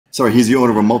Sorry, he's the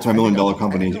owner of a multi-million dollar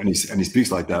company, and he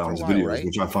speaks like that on his videos, right?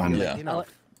 which I find, Yeah.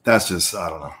 that's just, I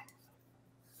don't know,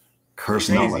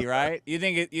 cursing out Crazy, like right? You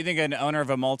think an owner of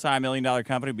a multi-million dollar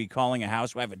company would be calling a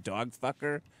housewife a dog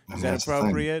fucker? Is that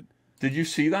appropriate? Did you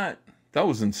see that? That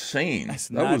was insane. That's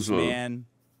that nuts, was man.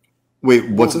 Wait,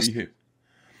 what's this?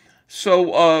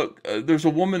 So there's a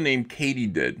woman named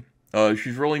Katydid.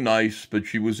 She's really nice, but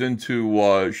she was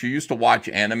into, she used to watch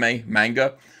anime,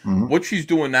 manga. What she's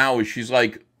doing now is she's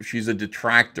a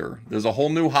detractor. There's a whole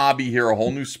new hobby here, a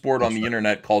whole new sport on the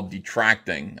internet called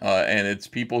detracting. And it's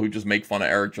people who just make fun of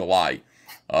Eric July,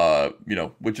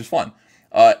 which is fun.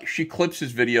 She clips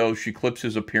his videos, she clips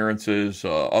his appearances,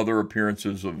 other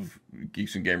appearances of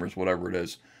Geeks and Gamers, whatever it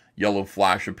is,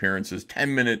 Yellowflash appearances,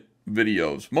 10-minute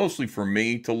videos, mostly for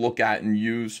me to look at and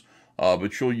use,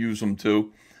 but she'll use them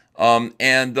too.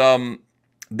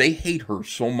 They hate her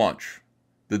so much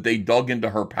that they dug into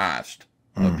her past.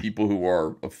 People who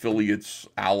are affiliates,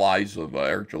 allies of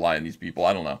Eric July and these people,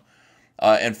 I don't know.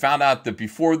 And found out that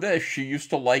before this, she used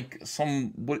to like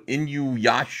some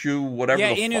Inuyasha, whatever.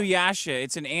 Yeah, Inuyasha.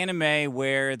 It's an anime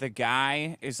where the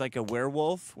guy is like a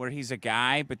werewolf, where he's a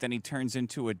guy, but then he turns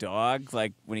into a dog,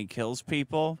 like when he kills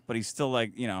people. But he's still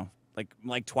like,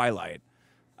 like Twilight.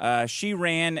 She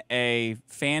ran a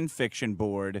fan fiction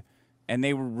board, and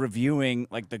they were reviewing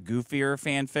like the goofier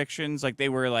fan fictions. Like they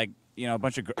were like, a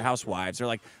bunch of housewives. They're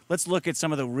like, let's look at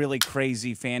some of the really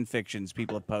crazy fan fictions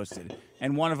people have posted.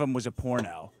 And one of them was a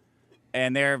porno.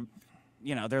 And they're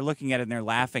looking at it and they're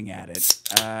laughing at it.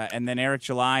 And then Eric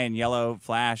July and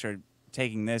Yellowflash are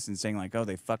taking this and saying like, oh,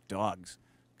 they fuck dogs.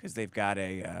 Because they've got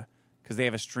because they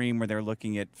have a stream where they're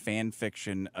looking at fan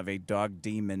fiction of a dog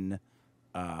demon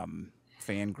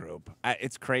fan group.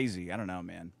 It's crazy. I don't know,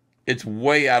 man. It's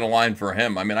way out of line for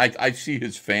him. I mean, I see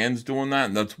his fans doing that,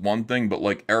 and that's one thing, but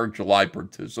like Eric July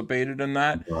participated in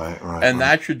that. Right.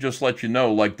 That should just let you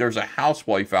know, like, there's a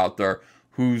housewife out there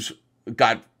who's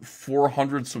got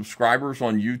 400 subscribers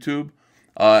on YouTube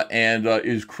and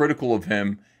is critical of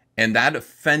him, and that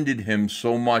offended him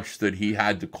so much that he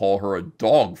had to call her a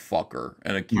dog fucker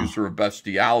and accuse her of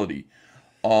bestiality.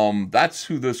 That's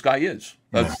who this guy is.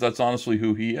 That's honestly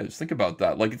who he is. Think about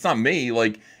that. Like, it's not me.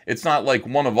 Like, it's not like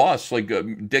one of us, like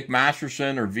Dick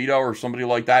Masterson or Vito or somebody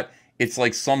like that. It's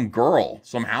like some girl,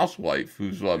 some housewife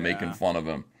who's making fun of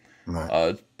him.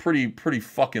 It's pretty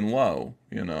fucking low,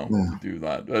 to do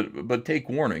that. But take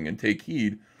warning and take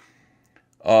heed.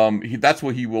 That's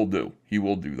what he will do. He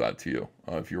will do that to you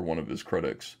if you're one of his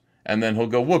critics. And then he'll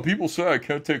go, well, people say I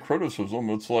can't take criticism.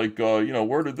 It's like,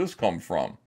 where did this come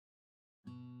from?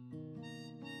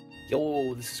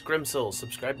 Yo, this is Grimsoul.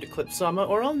 Subscribe to Clip Sama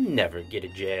or I'll never get a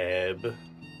jab.